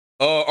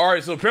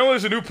Alright, so apparently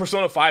there's a new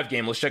Persona 5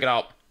 game. Let's check it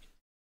out.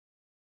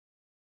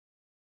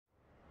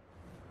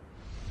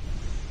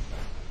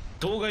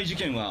 当該事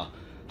件は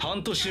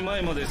半年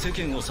前まで世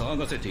間を騒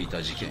がせてい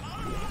た事件。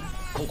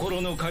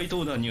心の怪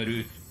盗団によ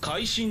る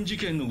改心事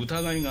件の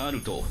疑いがあ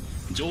ると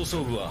上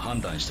層部は判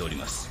断しており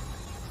ます。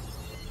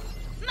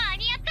間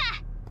に合った。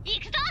行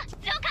くぞ、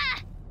ジョーカ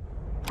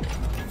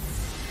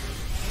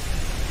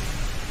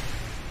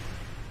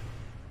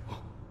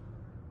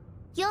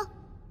ー。よ、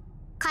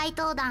怪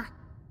盗団。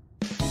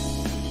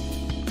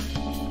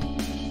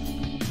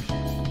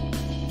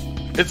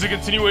It's a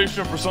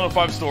continuation of Persona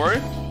 5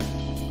 story.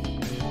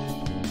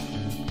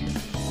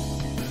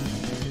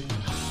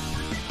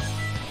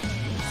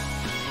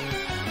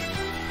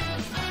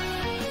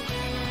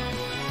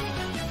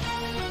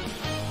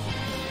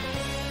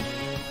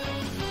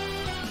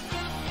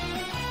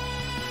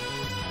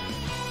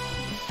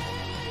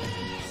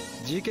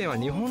 The 事件は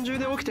日本中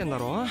で起きてんだ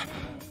ろ。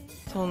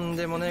とん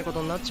でもねえこ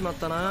とになっちまっ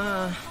た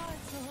な。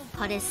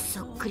パレス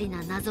そっくり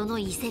な謎の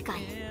異世界。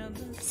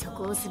そ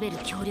こを滑る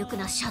強力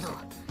なシャドウ。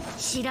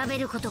調べ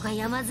ることが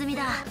山積み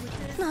だ。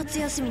夏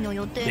休みの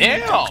予定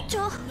めちゃくち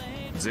ゃ。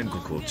全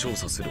国を調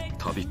査する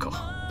旅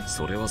か。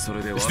それはそ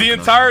れで。It's the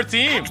entire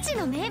team. 各地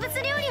の名物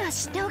料理は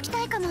知っておき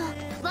たいかも。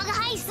我が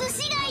輩寿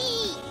司がい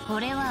い。こ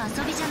れは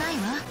遊びじゃない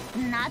わ。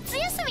夏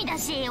休みだ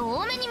し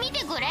多めに見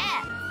てくれ。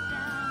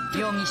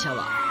容疑者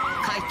は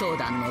怪盗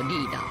団のリ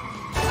ーダー。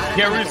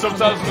 Can't read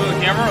subtitles to the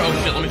camera? Oh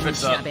shit, let me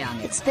fix that.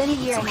 It's been a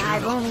year and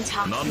I've only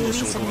talked through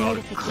some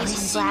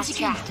notifications last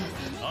track.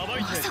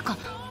 まさか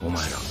お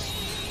前ら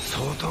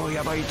相当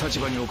ヤバい立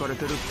場に置かれ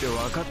てるって分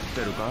かっ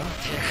てるか。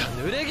てか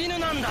濡れ衣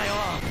なんだよ。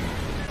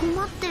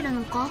困ってる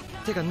のか。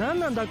てか何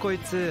なんだこい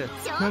つ。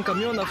なんか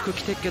妙な服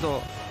着てっけ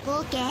ど。オ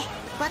ーケー、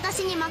私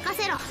に任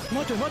せろ。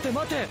待て待て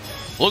待て。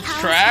 Looks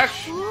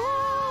trash.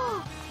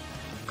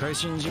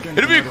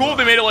 It'd be cool if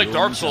they made it like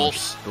Dark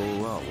Souls.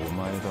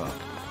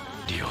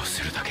 利用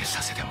するだけ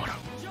させてもらう。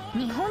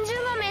日本中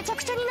がめちゃ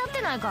くちゃになっ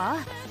てないか。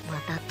ま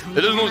た It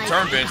doesn't look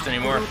turn-based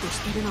anymore.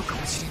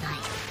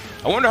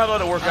 I wonder how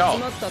that'll work out. 集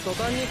まった途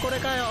端にこれ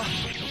かよ。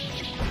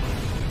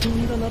と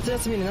んだ夏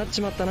休みになっち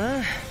まった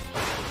な。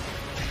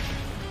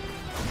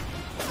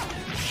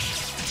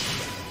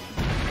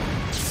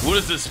What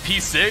is this,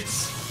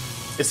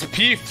 P6? It's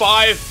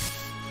P5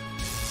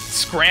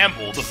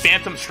 Scramble, the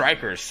Phantom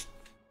Strikers.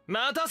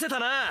 待たせた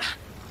な。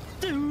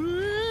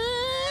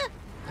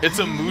It's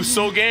a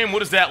Muso game?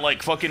 What is that,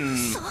 like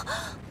fucking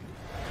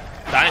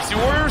Dynasty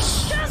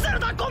Warriors?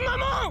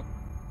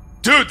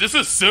 Dude, this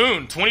is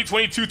soon.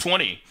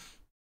 2022-20.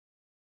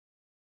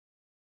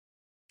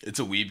 It's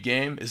a weeb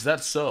game? Is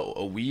that so?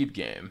 A weeb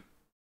game?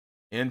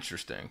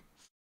 Interesting.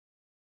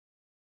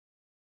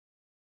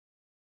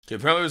 Okay,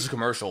 apparently there's a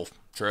commercial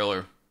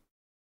trailer.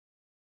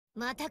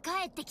 また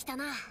帰ってきた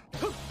な。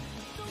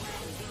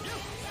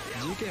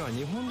事件は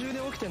日本中で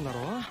起きてんだろ。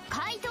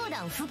怪盗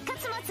団復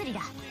活祭り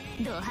だ。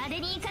ド派手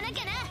に行かなき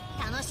ゃな。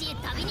楽しい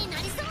旅に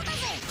なりそうだぜ。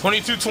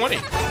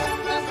2220.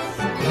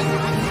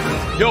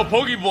 Yo,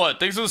 Pokeblood,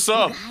 thanks for the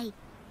sub.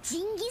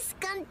 ジンギス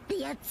カンって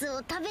やつを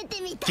食べて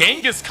みた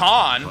い。 Genghis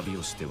Khan? 旅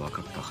をして分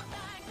かった。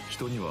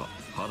人には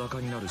裸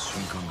になる瞬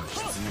間が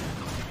必要だ。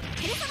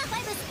ペルソナ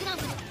5スクラン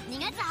ブル2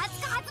月20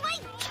日発売。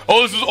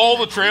 Oh, this is all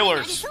the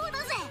trailers.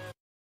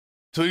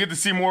 So you get to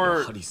see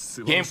more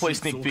gameplay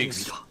sneak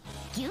peeks.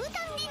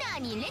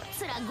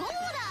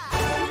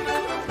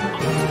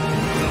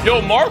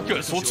 Yo,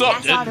 Marcus, what's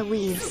up, That's all the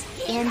weaves.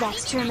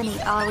 Index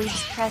terminate all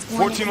weaves. Press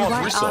 1 if you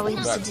want all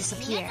weaves to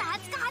disappear.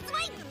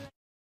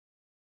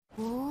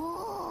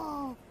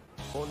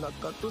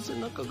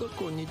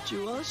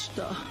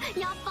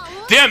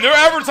 Damn, they're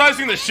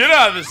advertising the shit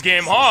out of this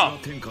game, huh?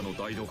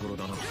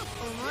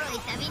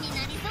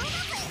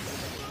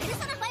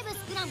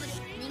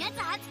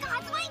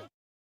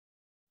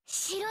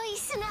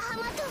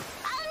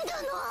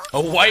 A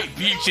white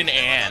beach in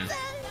Anne.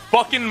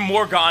 Fucking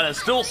Morgana,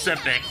 still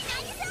simping.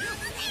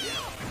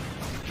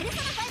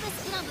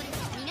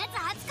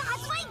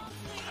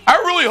 I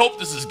really hope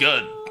this is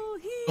good.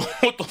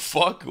 What the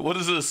fuck? What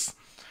is this?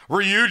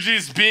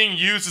 Ryuji's being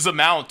used as a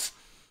mount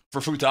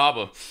for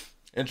Futaba.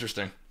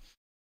 Interesting.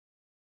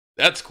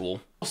 That's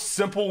cool.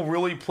 Simple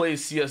really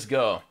plays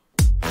CSGO.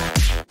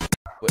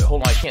 Wait,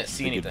 hold on, I can't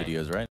see anything.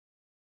 Videos, right?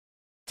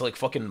 It's like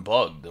fucking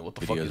bugged. What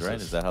the fuck is right?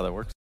 this? Is that how that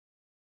works?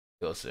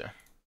 Let's see.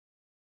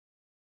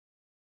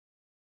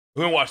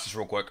 Let me watch this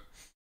real quick.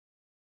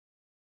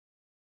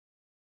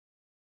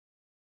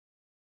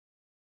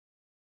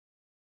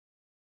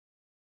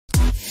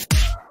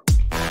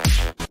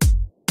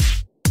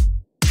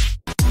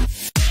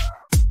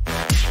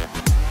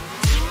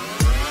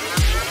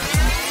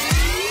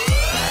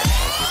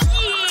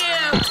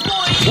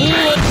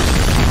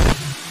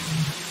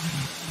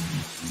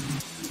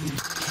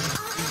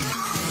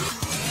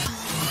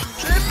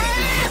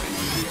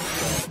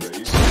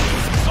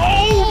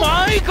 Oh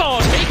my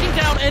god! Taking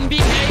down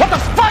NBK. What the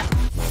fuck?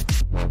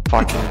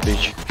 Fucking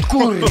bitch.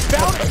 Found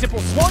a simple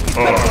swung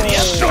apparently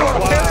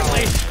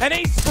an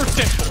ace for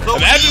simple.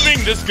 Imagine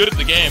being this good at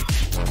the game.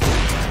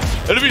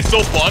 It'd be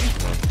so fun.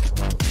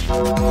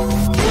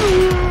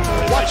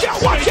 Watch out,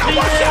 watch out,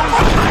 watch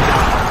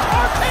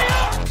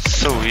out!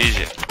 So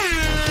easy.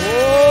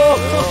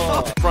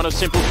 Oh. Front of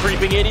Simple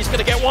creeping in. He's going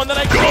to get one that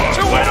I got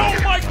to it. Oh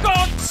my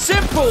god!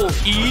 Simple!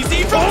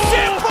 Easy from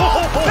Simple!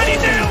 And he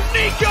nailed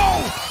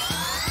Nico!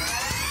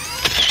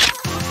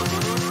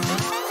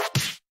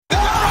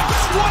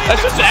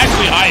 That's just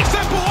actually high.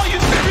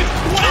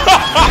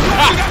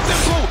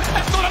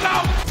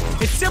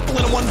 It's Simple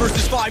in a 1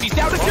 versus 5. He's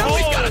down to 2. He's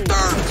got a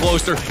third.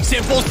 Closer.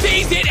 Simple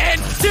sees it and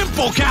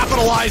Simple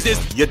capitalizes.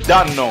 You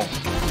done know.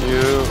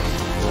 You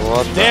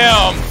what?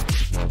 Damn.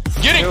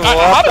 Getting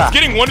how does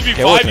getting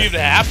 1v5 even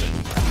happen?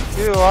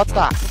 You what?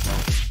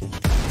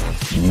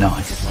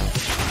 Nice.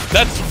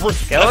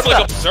 That's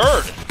like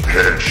absurd.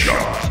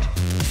 Headshot.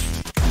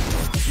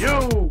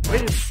 You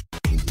win.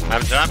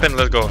 I'm jumping.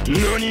 Let's go.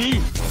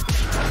 Nani?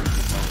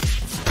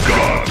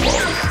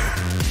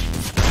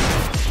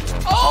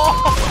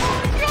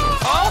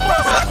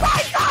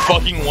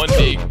 Fucking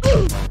 1D.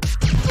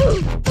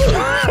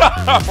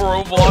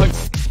 Roblox.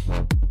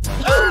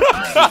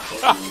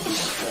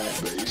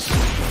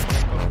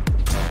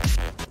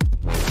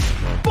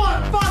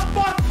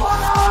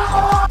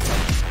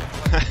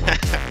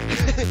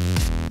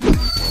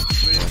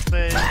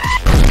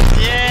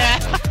 Yeah.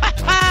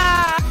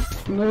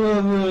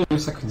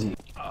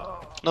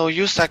 No,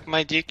 you suck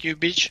my dick, you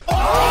bitch.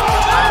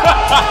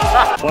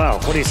 Wow,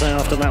 what do you say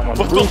after that one?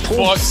 What the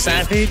Brutal, fuck?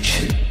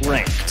 savage,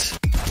 ranked.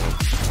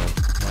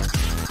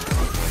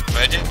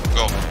 Ready?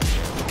 Go.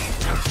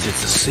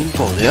 It's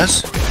simple,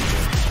 yes?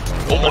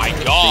 Oh my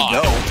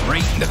god.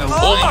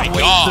 Oh my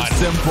god.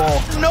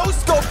 Simple. No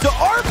scope to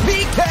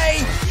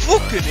RPK!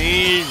 Fucking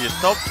easy.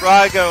 Stop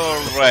bragging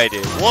already.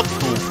 What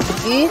the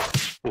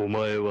fuck? お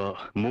前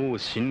はもう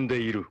死んで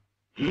いる。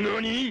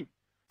何?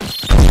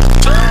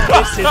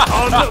 This is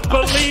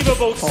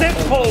unbelievable.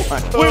 Simple with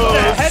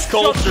the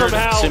headshot from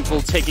Hal.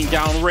 Simple taking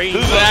down range.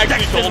 This is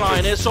actually cultured.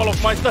 Linus,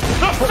 Olofmeister.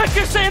 The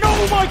flicker saying,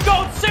 oh my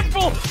god,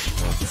 Simple.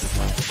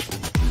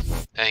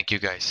 Thank you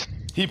guys.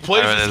 He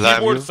plays I his really love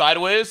keyboard you.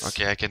 sideways.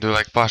 Okay, I can do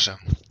like Pasha.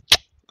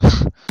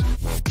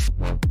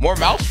 More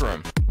mouse for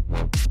him.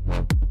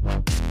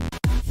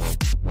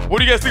 What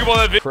do you guys think about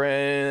that video?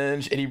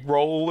 Cringe. Any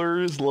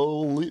rollers?